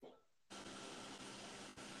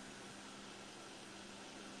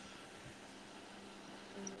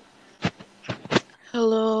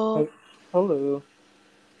Hello, Hello.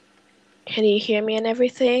 can you hear me and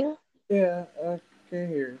everything? Yeah, I can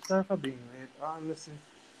hear. Sorry for being late. Honestly,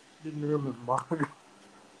 didn't remember.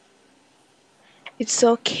 It's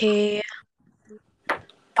okay.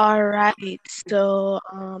 All right.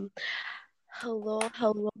 Hello,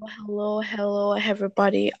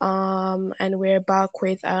 everybody. And we're back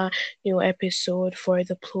with a new episode for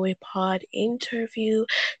the Ploy Pod interview.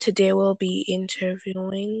 Today we'll be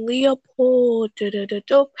interviewing Leopold.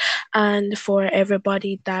 And for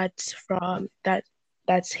everybody that's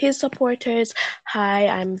his supporters.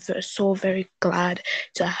 Hi, so very glad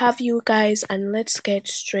to have you guys, and let's get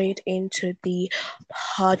straight into the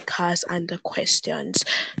podcast and the questions.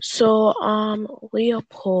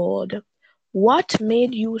 Leopold, what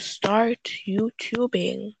made you start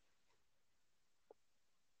YouTubing?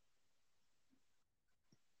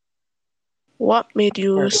 What made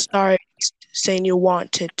you Alright. start saying you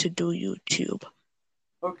wanted to do YouTube?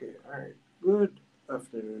 Okay, alright. Good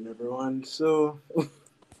afternoon, everyone. So,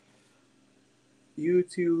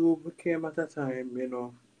 YouTube came at a time,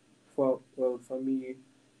 for me,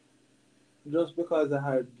 just because I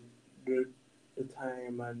had the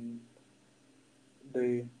time and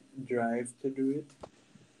the drive to do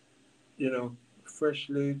it,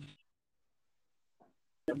 freshly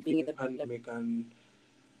being in the pandemic and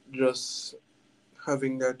just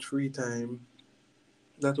having that free time,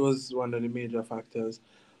 that was one of the major factors.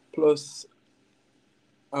 Plus,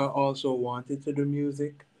 I also wanted to do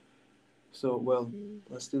music. So, well, Mm.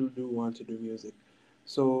 I still do want to do music.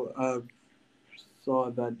 So, I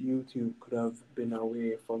saw that YouTube could have been a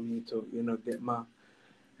way for me to, get my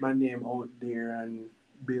name out there and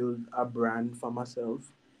build a brand for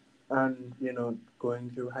myself. And,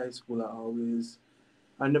 going through high school,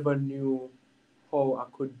 I never knew how I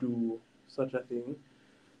could do such a thing.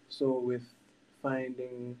 So, with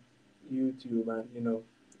finding YouTube and,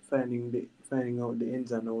 finding out the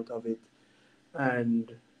ins and out of it,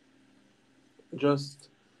 and just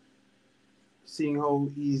seeing how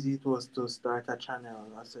easy it was to start a channel,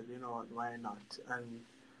 I said, you know what, why not? And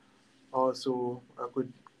also, I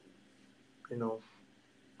could, you know,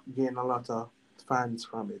 gain a lot of fans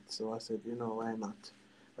from it. So I said, why not?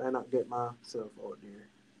 Why not get myself out there?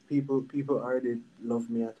 People already love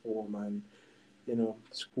me at home and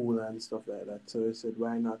school and stuff like that. So I said,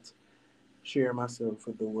 why not share myself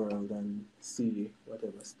with the world and see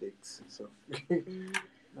whatever sticks? So Mm.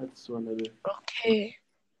 that's one of the. Okay.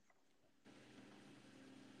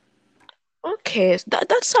 Okay,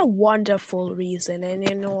 that's a wonderful reason.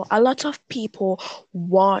 And a lot of people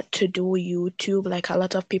want to do YouTube, like a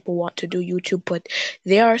lot of people want to do YouTube, but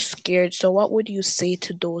they are scared. So what would you say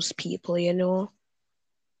to those people?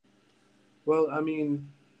 Well, I mean,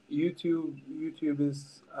 YouTube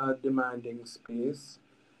is a demanding space,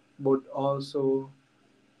 but also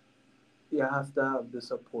you have to have the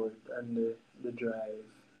support and the drive.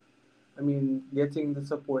 I mean, getting the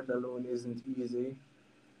support alone isn't easy.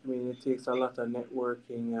 I mean, it takes a lot of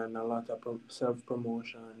networking and a lot of self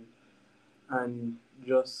promotion, and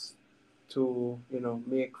just to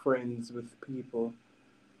make friends with people.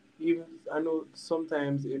 Even I know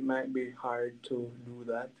sometimes it might be hard to do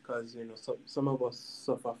that because some of us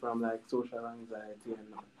suffer from like social anxiety and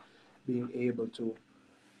not being able to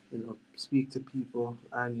speak to people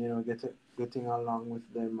and getting along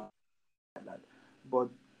with them like that. But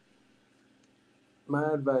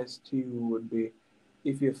my advice to you would be,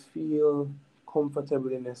 if you feel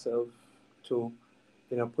comfortable in yourself to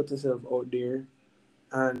put yourself out there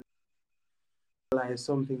and realize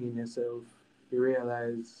something in yourself, you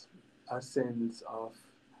realize a sense of,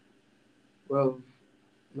 well,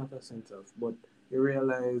 not a sense of, but you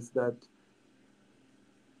realize that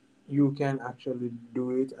you can actually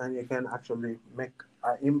do it and you can actually make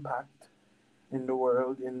an impact in the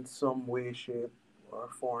world in some way, shape, or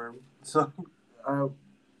form. So, uh,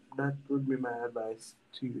 that would be my advice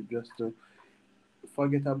to you, just to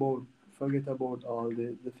forget about forget about all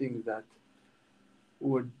the things that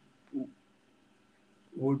would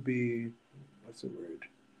would be, what's the word,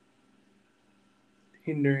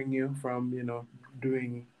 hindering you from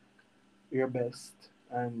doing your best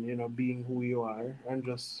and being who you are, and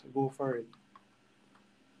just go for it.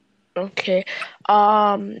 Okay.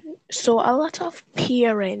 Um, so a lot of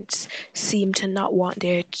parents seem to not want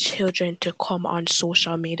their children to come on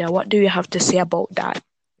social media. What do you have to say about that?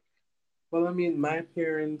 Well, I mean, my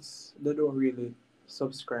parents, they don't really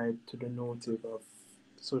subscribe to the notive of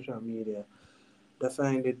social media. They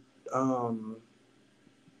find it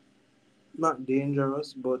not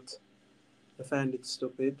dangerous, but they find it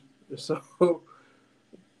stupid. So,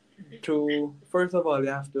 to first of all, you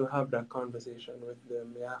have to have that conversation with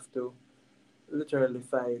them. You have to literally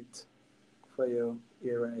fight for your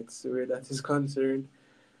rights where that is concerned,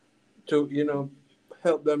 to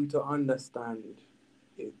help them to understand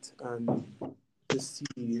it and to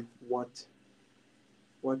see what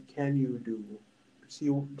can you do, see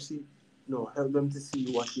no, help them to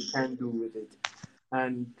see what you can do with it,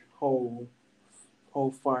 and how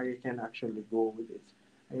far you can actually go with it.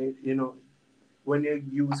 When you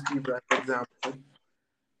use people as example,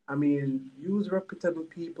 I mean, use reputable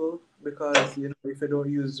people, because if you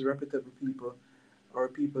don't use reputable people, or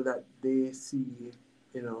people that they see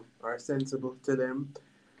are sensible to them,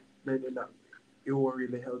 then it won't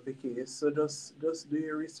really help the case. So just do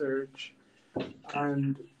your research,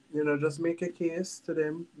 and just make a case to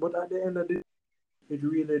them. But at the end of the day, it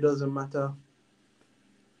really doesn't matter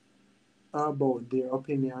about their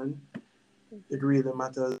opinion. It really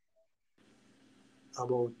matters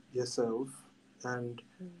about yourself. And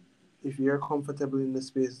if you're comfortable in the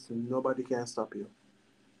space, nobody can stop you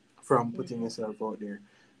from putting Mhm. yourself out there.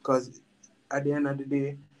 Because at the end of the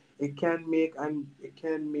day, it can make and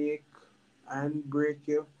break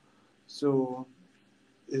you. So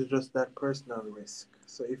it's just that personal risk.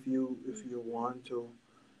 So if you want to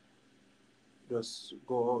just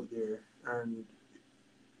go out there and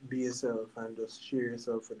be yourself and just share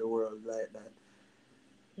yourself with the world like that,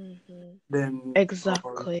 Mhm. then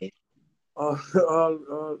Exactly.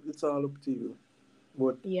 it's all up to you.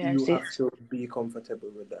 But you Yes, have it's to be comfortable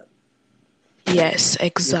with that. yes, You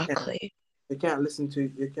can't exactly. you can't listen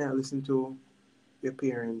to your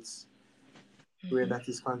parents where Mhm. that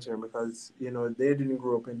is concerned, because they didn't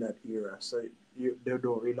grow up in that era, so they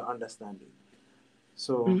don't really understand it.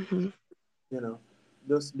 So Mhm. you know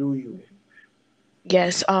just do you.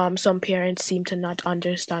 Yes, some parents seem to not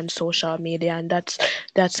understand social media, and that's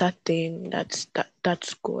a thing. That's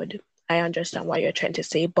good. I understand what you're trying to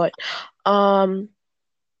say, but um,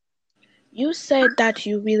 you said that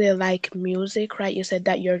you really like music, right? You said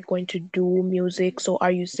that you're going to do music. So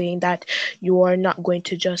are you saying that you are not going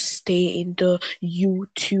to just stay in the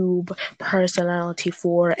YouTube personality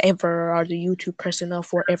forever, or the YouTube personnel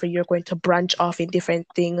forever? You're going to branch off in different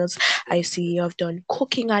things. I see you have done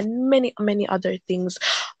cooking and many, many other things.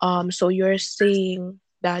 So you're saying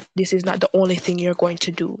that this is not the only thing you're going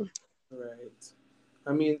to do. Right.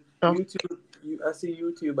 I mean, Oh. I see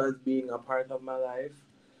YouTube as being a part of my life.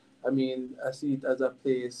 I mean, I see it as a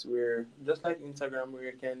place where, just like Instagram, where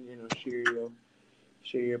you can,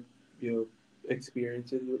 share your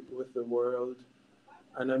experiences with the world.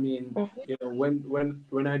 And I mean, Mhm,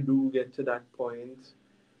 when I do get to that point,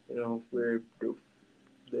 where the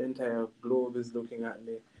entire globe is looking at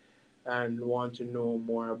me and want to know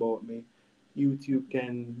more about me, YouTube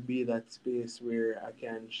can be that space where I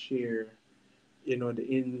can share,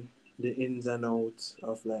 the ins and outs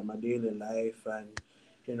of like my daily life, and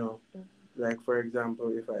you know like, for example,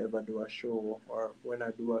 if I ever do a show, or when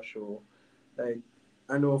I do a show, like,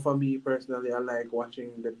 I know for me personally, I like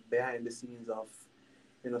watching the behind the scenes of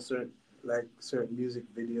certain music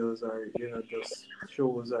videos, or just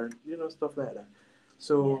shows, or stuff like that.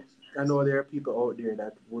 So yes. I know there are people out there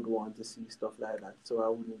that would want to see stuff like that, so I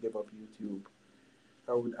wouldn't give up YouTube.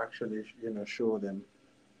 I would actually show them.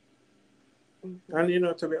 Mhm,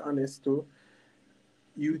 And to be honest too,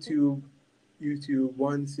 mhm, YouTube,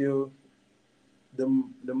 once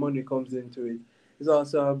the money comes into it, it's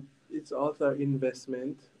also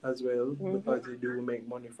investment as well, mhm. because you do make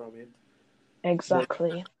money from it. But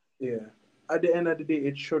Exactly. yeah, at the end of the day,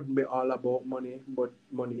 it shouldn't be all about money, but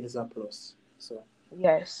money is a plus. So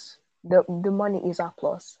Yes, the money is a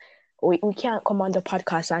plus. We can't come on the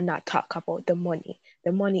podcast and not talk about the money.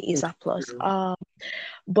 The money is it's a plus. true.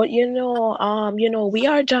 But we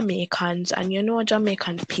are Jamaicans, and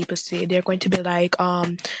Jamaican people say they're going to be like,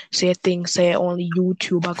 say things say only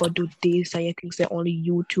YouTube I go do this, and you think say only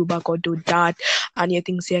YouTube I go do that, and you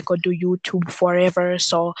think say I go do YouTube forever.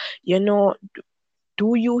 So you know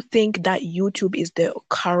do you think that YouTube is the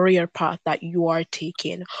career path that you are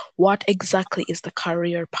taking? What exactly is the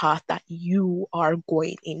career path that you are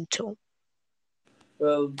going into?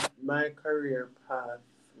 Well, my career path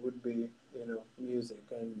would be, music,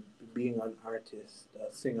 and being an artist,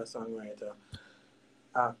 a singer, songwriter,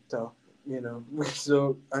 actor.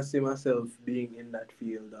 So I see myself being in that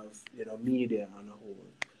field of media on a whole.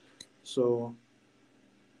 So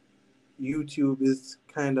YouTube is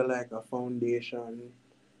kind of like a foundation.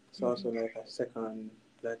 It's also Mhm, like a second,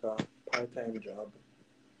 like a part-time job.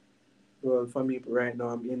 Well, for me right now,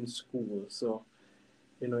 I'm in school, so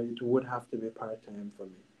it would have to be part-time for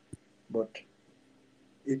me. But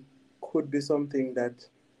it could be something that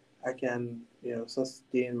I can,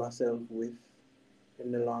 sustain myself with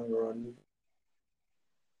in the long run.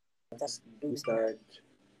 do start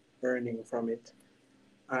earning from it.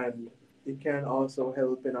 And it can also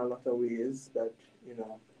help in a lot of ways that, you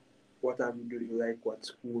know, what I'm doing, like what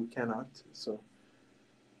school cannot. So,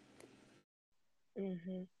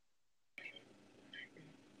 Hmm.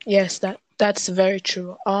 Yes, that's very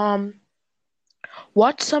true.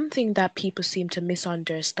 What's something that people seem to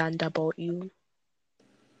misunderstand about you?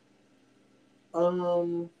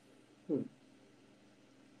 um, hmm,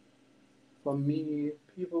 for me,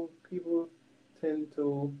 people tend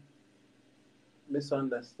to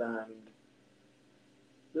misunderstand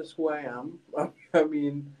just who I am. I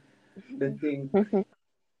mean, they think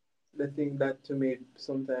they think that to me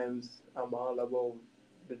sometimes I'm all about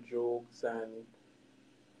the jokes and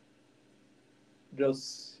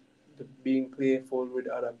just being playful with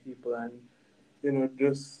other people and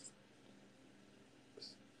just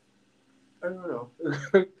I don't know.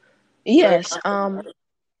 Like Yes. I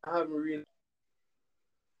haven't really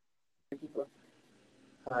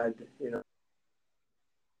had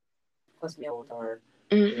or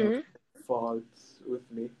Mm-hmm. faults with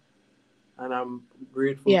me, and I'm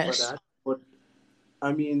grateful for Yes. that. But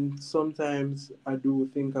I mean, sometimes I do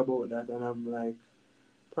think about that, and I'm like,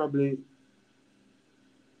 probably,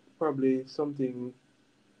 probably something,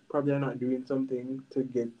 probably I'm not doing something to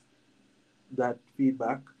get that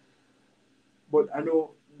feedback. But I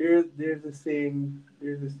know there's a saying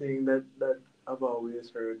that I've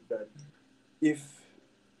always heard that if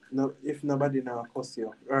if nobody now cuss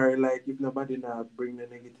you or like if nobody now bring the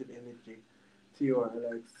negative energy to you or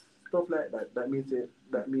like stuff like that, that means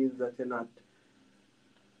that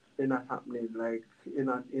you're not happening, like you're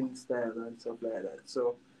not in style and stuff like that.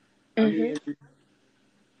 So I Mm-hmm. mean,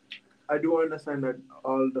 I do understand that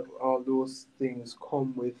all those things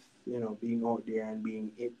come with being out there and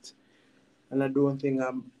being it, and I don't think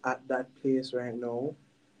I'm at that place right now.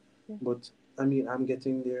 But I mean, I'm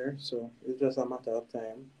getting there, so it's just a matter of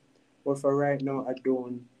time. But for right now, I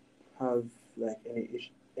don't have like any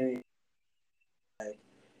issue. Any like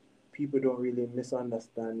people don't really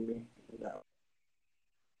misunderstand me. That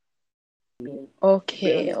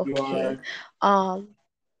Okay, barely you okay. are. Um,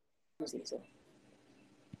 So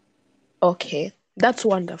okay. That's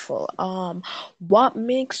wonderful. What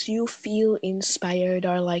makes you feel inspired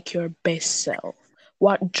or like your best self?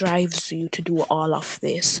 What drives you to do all of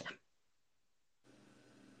this?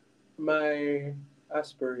 my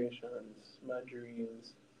aspirations, my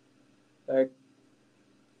dreams, like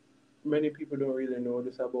many people don't really know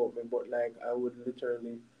this about me, but like I would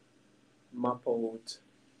literally map out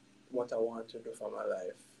what I want to do for my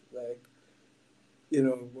life. Like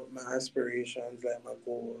what my aspirations, like my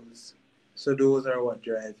goals. So those are what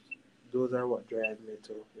drive me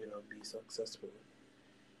to be successful.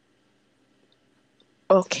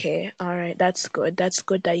 Okay, all right, that's good. That's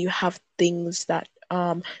good that you have things that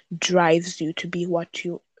drives you to be what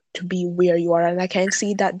you to be where you are. And I can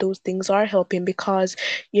see that those things are helping because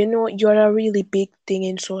you're a really big thing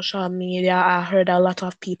in social media. I heard a lot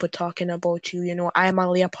of people talking about you. I'm a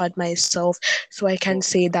leopard myself, so I can So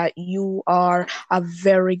say that you are a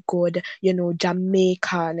very good,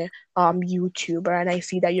 Jamaican YouTuber, and I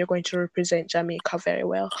see that you're going to represent Jamaica very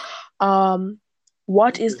well. Um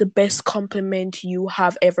what thank is you. the best compliment you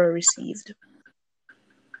have ever received?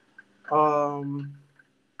 Um,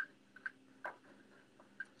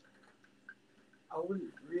 I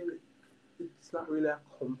wouldn't really. It's not really a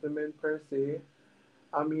compliment per se.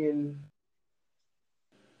 I mean,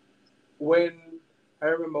 when I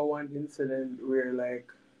remember one incident where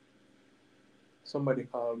like somebody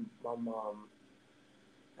called my mom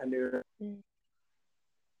and they were Mm.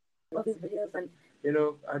 love his videos and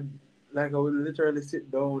I would literally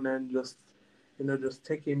sit down and just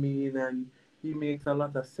take him in and he makes a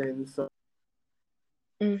lot of sense. So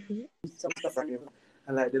Mm-hmm. some stuff from him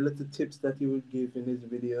and like the little tips that he would give in his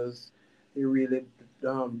videos, they really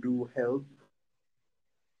do help.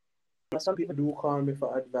 Some people do call me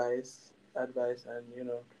for advice, and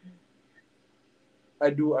I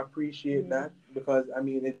do appreciate Mm. that because I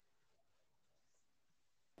mean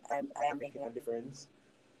I am making a difference.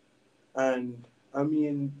 And I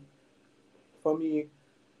mean, for me,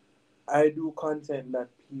 I do content that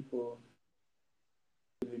people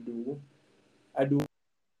really do. I do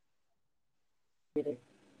really,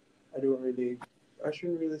 I don't really, I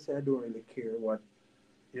shouldn't really say I don't really care what,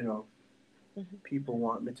 you know, Mhm. people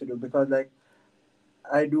want me to do because, like,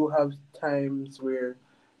 I do have times where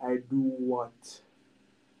I do what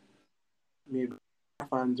maybe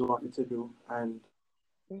fans want me to do and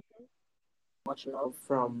Mhm. much love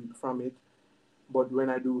from it. But when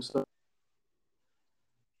I do stuff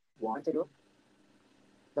I want to do,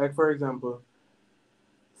 like, for example,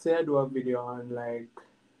 say I do a video on, like,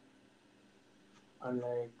 and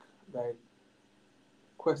like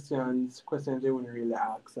questions you wouldn't really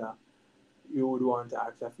ask you would want to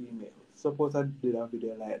ask a female. Suppose I did a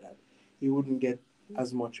video like that, you wouldn't get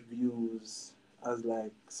as much views as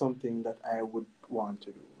like something that I would want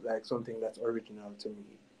to do, like something that's original to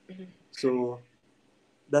me. Mhm. So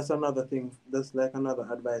that's another thing. That's like another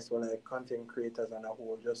advice for like content creators and a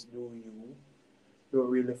whole. Just do you. Don't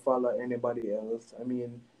really follow anybody else. I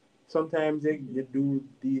mean, sometimes you do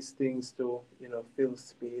these things to fill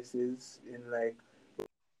spaces in like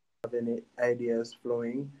have any ideas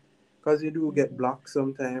flowing, because you do get Mhm. blocked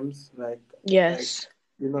sometimes. Like Yes.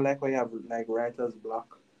 like when you have like writer's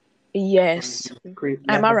block or Yes. you create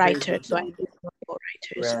I'm like a a writer, creative so I block. do know about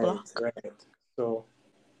writer's Right, block. right. So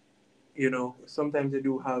sometimes you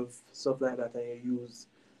do have stuff like that, and you use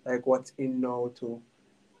like what's in now to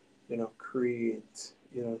create,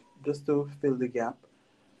 just to fill the gap.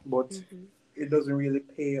 But Mhm. it doesn't really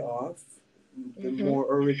pay off. The Mhm. more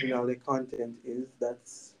original the content is,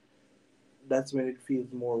 that's when it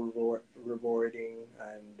feels more rewarding,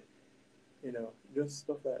 and just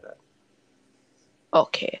stuff like that.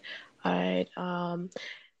 Okay. All right.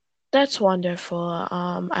 That's wonderful.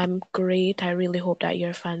 I'm great. I really hope that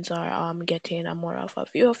your fans are getting a more of a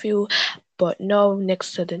view of you. But now,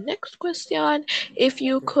 next to the next question, if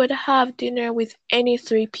you Okay. could have dinner with any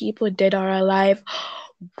three people, dead or alive,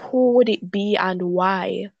 who would it be and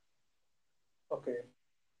why? Okay.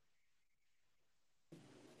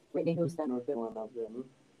 Whitney Houston would be one of them.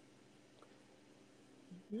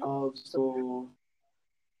 Mhm. Also,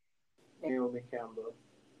 Naomi Campbell,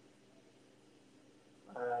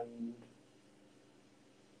 and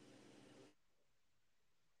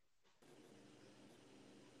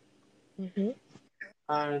Mhm.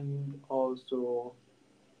 also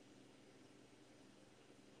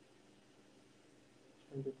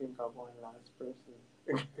trying to think of one last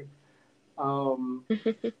person. um,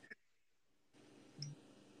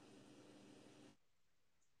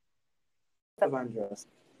 Evangelist.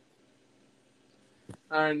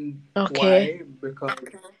 And Okay. why? Because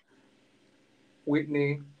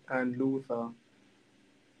Whitney and Luther,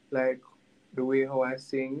 like the way how I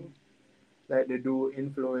sing, like they do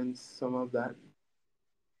influence some of that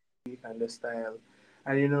and the style.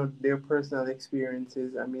 And their personal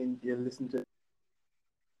experiences. I mean, you listen to,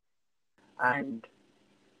 and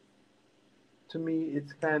to me,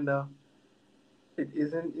 it's kind of it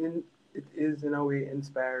isn't in it is in a way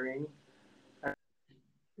inspiring. And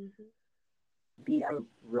Mhm. be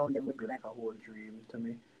around them would be like a whole dream to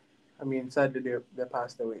me. I mean, sadly they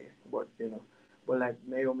passed away, but like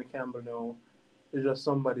Naomi Campbell now is just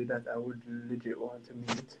somebody that I would legit want to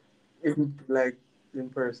meet, in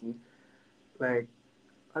person. Like,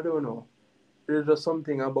 I don't know, there's just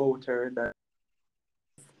something about her that.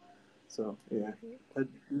 So yeah, Mhm.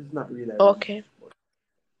 it's not really a reason. Okay. But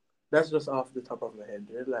that's just off the top of my head.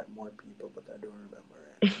 There's like more people, but I don't remember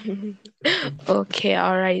right now. Okay.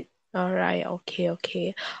 All right. All right. Okay.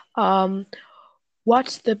 Okay. Um,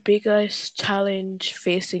 what's the biggest challenge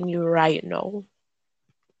facing you right now?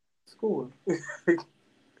 School,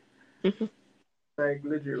 Mhm. like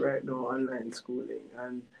legit right now, online schooling,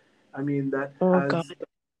 and I mean that Oh God. has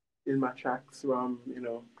in my tracks from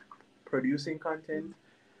producing content,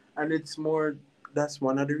 and it's more, that's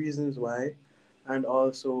one of the reasons why. And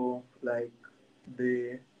also like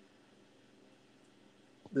the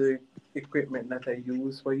the equipment that I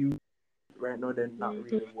use for you right now, they're not Mhm.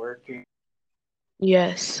 really working.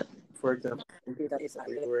 Yes. For example, computer is not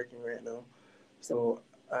really working right now, so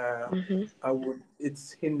Mhm. I would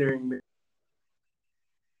it's hindering me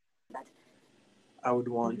that I would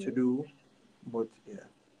want to Mhm. do. But yeah.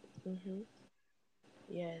 Mhm.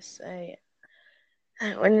 Yes.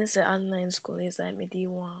 When you say online school, is like me do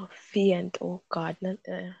want fee and oh God, not,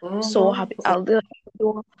 so happy.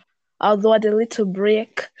 Mm-hmm. Although the little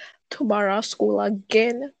break tomorrow school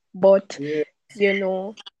again, but Yeah. you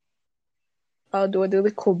know, although the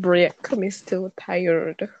little break, me still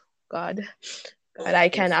tired. God. God, I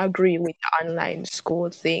can Yes. agree with the online school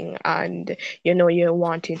thing, and you're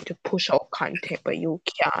wanting to push out content, but you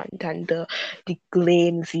can't, and the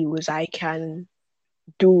glaring views I can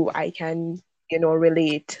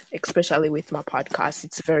relate, especially with my podcast.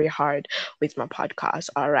 It's very hard with my podcast.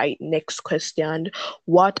 All right, next question.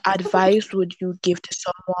 What advice would you give to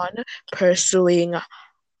someone pursuing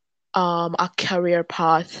a career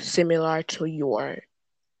path similar to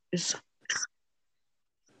yours?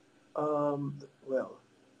 Well,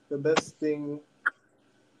 the best thing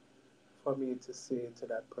for me to say to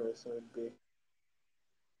that person would be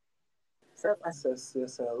self-assess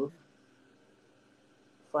yourself,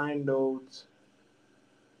 find out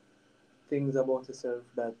things about yourself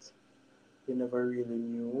that you never really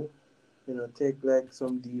knew. Take like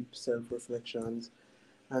some deep self reflections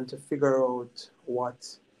and to figure out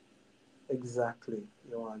what exactly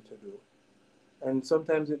you want to do. And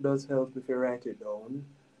sometimes it does help if you write it down.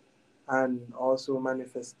 And also,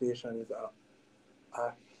 manifestation is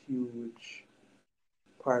a huge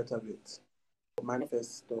part of it.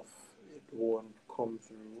 Manifest stuff, it won't come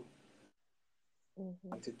through the way you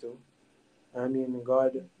Mhm. want it to. I mean,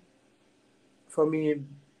 God, for me,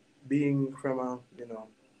 being from a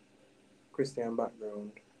Christian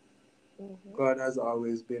background, Mhm. God has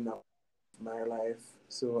always been a my life.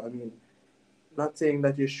 So I mean, not saying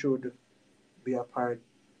that you should be a part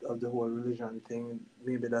of the whole religion thing.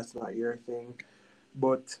 Maybe that's not your thing,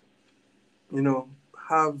 but you know,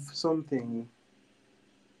 have something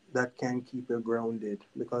that can keep you grounded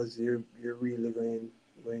because you're really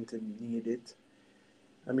going to need it.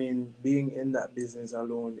 I mean, being in that business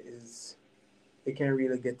alone is it can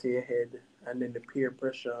really get to your head, and then the peer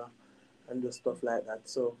pressure and the stuff like that.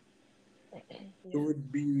 So it Yeah.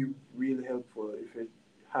 would be really helpful if you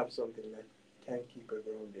have something that can keep you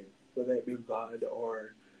grounded, whether it be God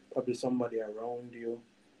or probably somebody around you.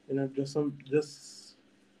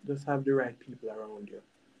 Just have the right people around you,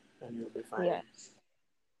 and you'll be fine. Yes.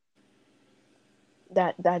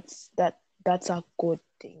 That's a good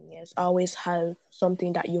thing. Yes, always have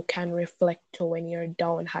something that you can reflect to when you're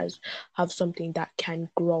down. Has have something that can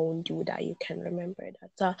ground you, that you can remember.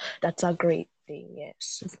 That's a great thing.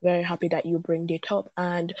 Yes, very happy that you bring it up.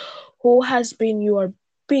 And who has been your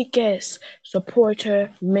biggest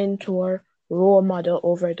supporter, mentor, role model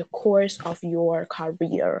over the course of your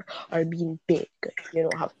career or being big?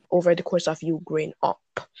 Have over the course of you growing up.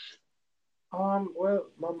 Well,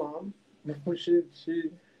 my mom, she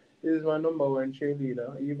is my number one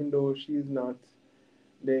cheerleader, even though she's not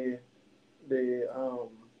the the um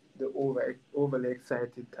the overly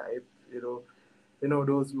excited type.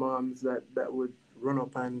 Those moms that would run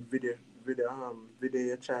up and video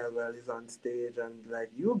your child while he's on stage and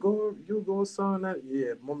like you go son. And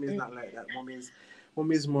yeah, mommy's not like that.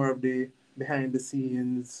 Mommy's more of the behind the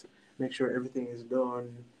scenes, make sure everything is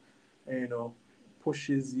done. You know,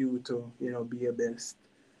 pushes you to be your best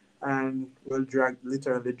and will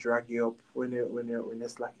literally drag you up when you're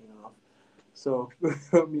slacking off. So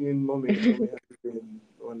I mean, mommy has been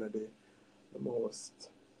one of the most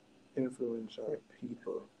influential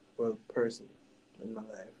people, well, person in my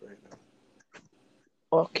life right now.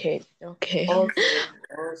 Okay, okay.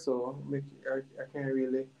 Also, I can't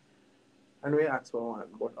really. I know you asked for one,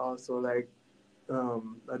 but also like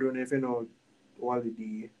I don't know if you know Wally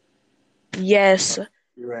D. Yes,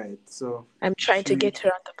 Right. So I'm trying to she. get her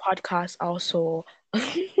on the podcast also.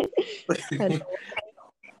 And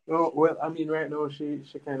No, well, I mean, right now she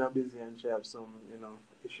kind of busy and she have some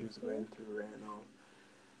issues going through right now.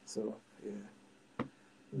 So yeah,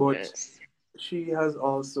 but yes. she has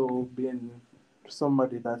also been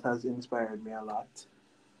somebody that has inspired me a lot.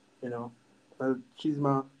 You know, she's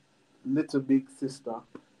my little big sister.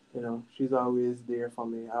 She's always there for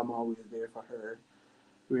me. I'm always there for her.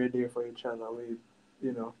 We're there for each other.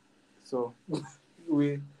 You know, so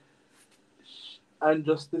we and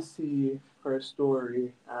just to see her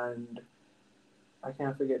story, and I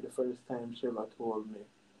can't forget the first time she ever told me.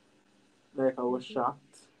 Like I was Mhm.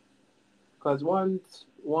 shocked, cause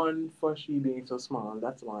one for she being so small,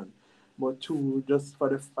 that's one, but two just for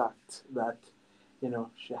the fact that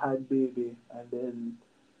she had baby, and then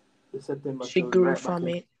the September She she was grew right back from in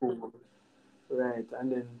it. school, right,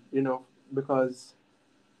 and then because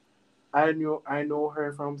I know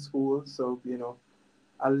her from school, so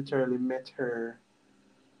I literally met her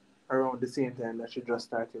around the same time that she just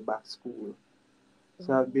started back school.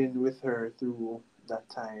 So I've Mhm. been with her through that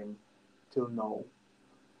time till now.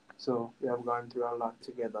 So we have gone through a lot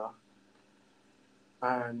together,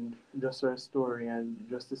 and just her story, and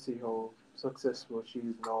just to see how successful she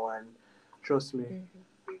is now. And trust me,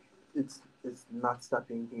 Mhm. it's not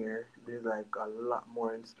stopping here. There's like a lot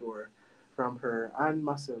more in store from her and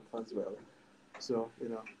myself as well. So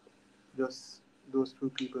just those two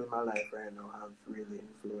people in my life right now have really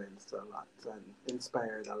influenced a lot and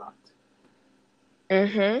inspired a lot.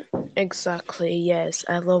 Exactly. Yes,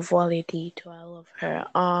 I love Wally D too. I love her.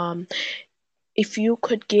 If you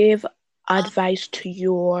could give advice to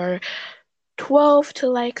your 12 to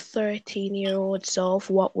like 13-year-old self,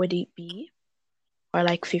 what would it be? Or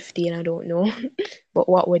like 15, I don't know. But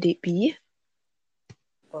what would it be?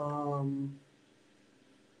 Um,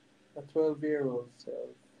 a 12-year-old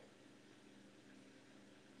self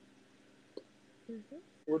Mhm.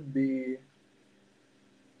 would be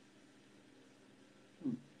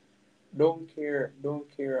don't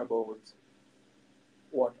care about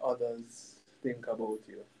what others think about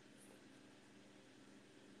you.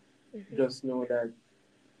 Mhm. Just know that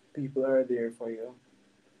people are there for you.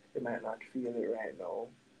 You might not feel it right now,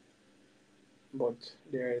 but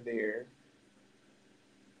they're there.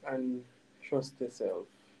 And trust yourself.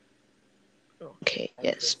 Okay, And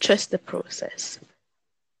yes, trust the process.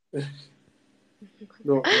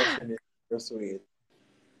 don't rush anything. Just wait.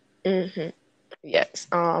 Mm-hmm. Yes.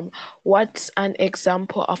 What's an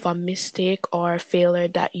example of a mistake or failure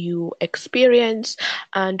that you experienced,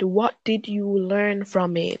 and what did you learn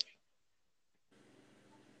from it?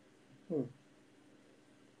 Hmm.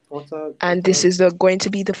 What's a And what's this a is going to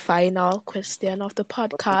be the final question of the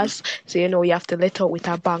what's a podcast. So, you have to let out with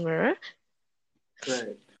a banger.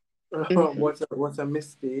 right? Mm-hmm. What's a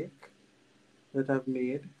mistake that I've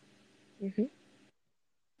made? Mm-hmm.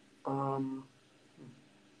 Um,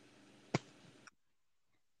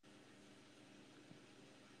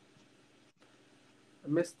 a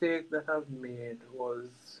mistake that I've made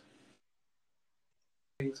was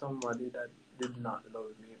being somebody that did not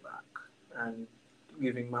love me back and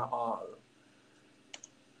giving my all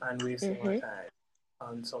and wasting my Mm-hmm. time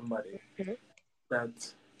on somebody Mm-hmm.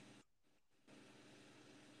 that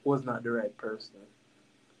was not the right person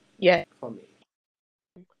Yeah, for me.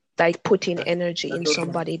 like putting That energy that in was one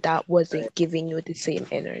somebody that right, wasn't giving you the same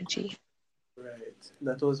energy. right.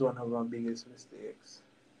 That was one of my biggest mistakes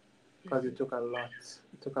because it took a lot.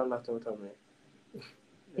 It took a lot out of me.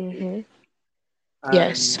 It did, Mm-hmm.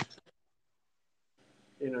 Yes. and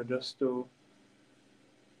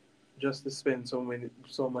just to spend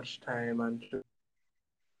so much time and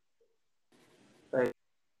like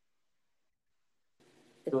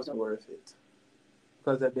it was worth it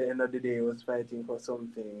because at the end of the day, I was fighting for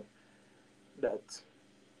something that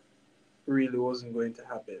really wasn't going to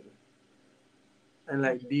happen. And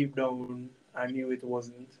like Mhm. deep down, I knew it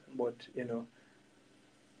wasn't, but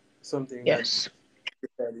something that Yes.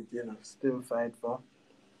 decided, still fight for.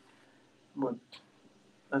 But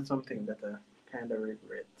that's something that I kind of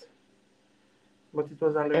regret. But it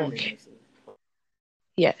was a learning Okay. lesson.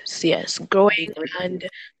 Yes, yes. Growing Regret and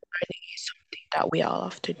it, learning is something that we all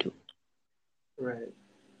have to do. right?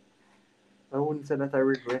 I wouldn't say that I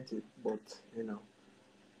regret it, but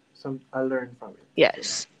some I learned from it.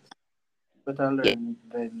 Yes. But I Yeah. learned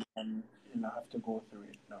then, and have to go through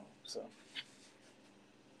it now. So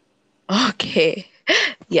Okay.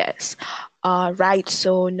 Yes. Right.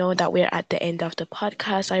 So now that we're at the end of the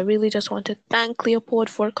podcast, I really just want to thank Leopold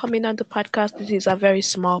for coming on the podcast. This is a very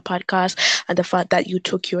small podcast, and the fact that you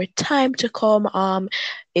took your time to come,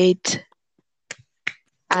 it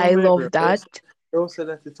oh I my girl, love that. don't say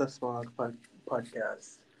that it's a small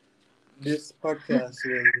podcast. This podcast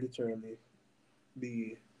will literally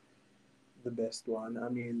be the best one. I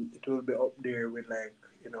mean, it will be up there with like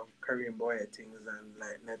Korean boy things and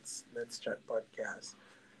like let's chat podcast.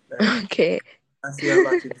 Like Okay. I see a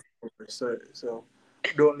lot in store, so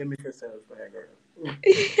don't limit yourself, my girl.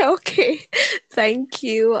 Okay, thank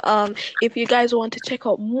you. If you guys want to check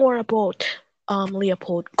out more about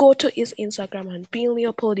Leopold, go to his Instagram and be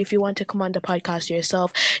Leopold. If you want to come on the podcast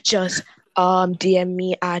yourself, just DM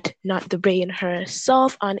me at not the brain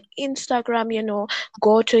herself on Instagram.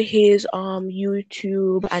 Go to his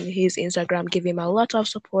YouTube and his Instagram. Give him a lot of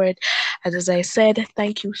support. As I said,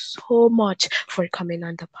 thank you so much for coming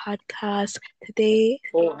on the podcast today.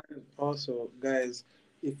 Oh, and also, guys,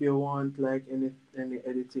 if you want like any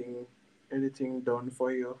editing done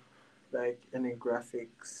for you, like any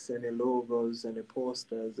graphics, any logos, any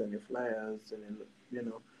posters, any flyers, any you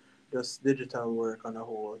know, just digital work on a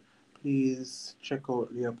whole, please check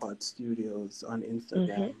out Leopard Studios on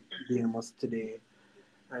Instagram. Mm-hmm. DM us today,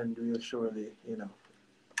 and we'll surely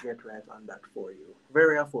get right on that for you.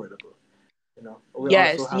 Very affordable. We also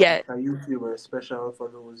Yes, have yes. like a YouTuber special for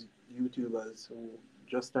those YouTubers who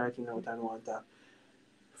just starting out and want a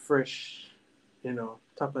fresh,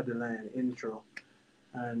 top of the line intro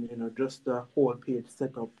and just the whole page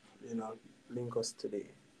setup. Link us today,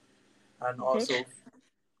 and Mm-hmm. also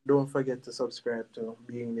don't forget to subscribe to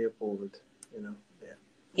Being Leopold. Yeah.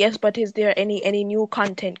 Yes, but is there any new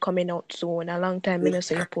content coming out soon? A long time I no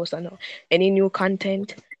see you post on any new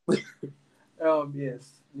content.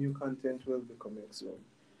 Yes, new content will be coming soon.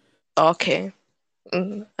 Okay.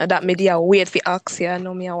 And that Just media wait for ask you.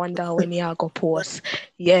 Know me I wonder when you go post.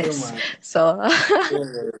 yeah, Yes. man. So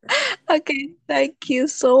Yeah. okay, thank you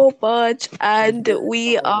so much. Thank And you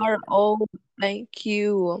we for having are me. all thank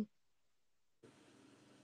you.